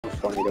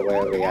funny the way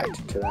I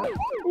reacted to that.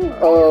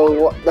 Oh,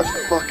 what the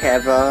fuck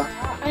ever.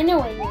 I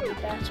know I knew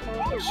better,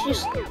 but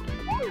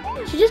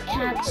she just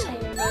can't say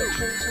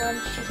emotions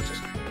when she's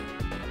just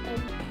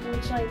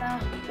moves like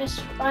that.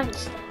 I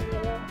understand, you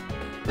know.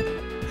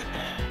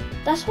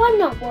 That's why I'm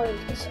not worried,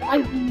 because I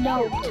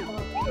know Tom.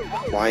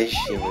 Why is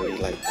she really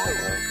like that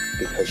though?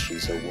 Because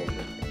she's a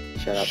woman.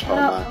 Shut up,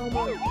 Homer.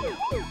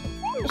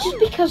 It's just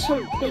because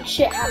some big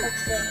shit happened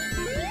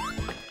today.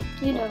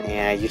 You know.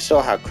 Yeah, you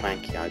saw how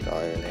cranky I got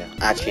earlier.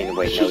 Actually,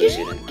 wait, no, you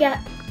didn't.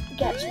 She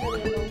gets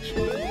really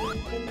emotional and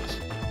things.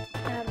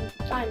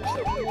 I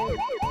understand.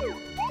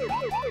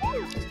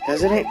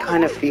 Doesn't it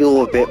kind of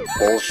feel a bit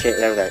bullshit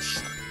though that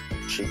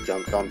she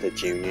jumped onto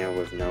Junior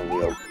with no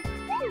real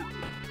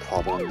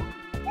problem?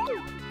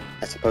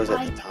 I suppose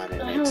at the time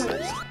it makes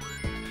sense.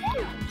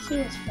 See,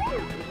 it's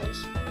funny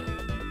because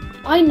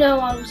I know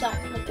I was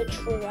acting like a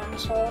true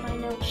asshole, and I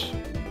know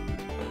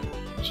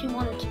she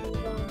wanted to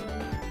move on.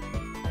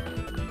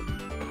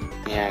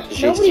 Yeah, because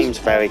she seems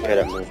very good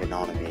at moving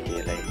on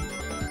immediately.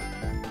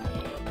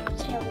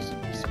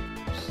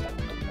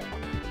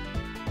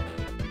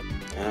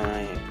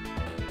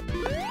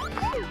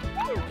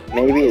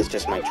 Maybe it's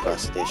just my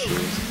trust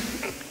issues.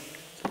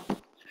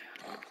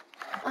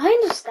 I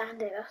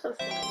understand it, that's the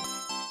thing.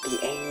 The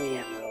angry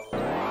emerald.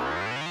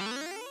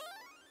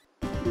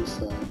 Who's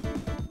that?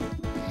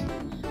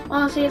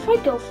 Honestly, if I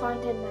go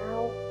find her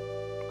now,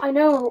 I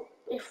know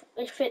if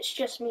it's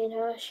just me and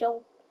her,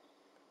 she'll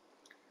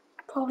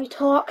probably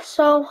talk,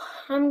 so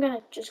I'm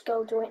gonna just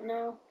go do it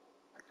now.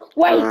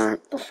 Wait!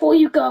 Before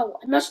you go,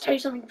 I must tell you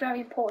something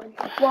very important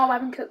while I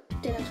haven't cooked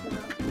dinner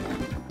tomorrow.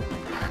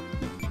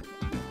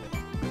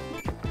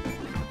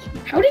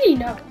 How did he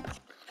know?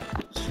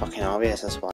 It's fucking obvious, that's why.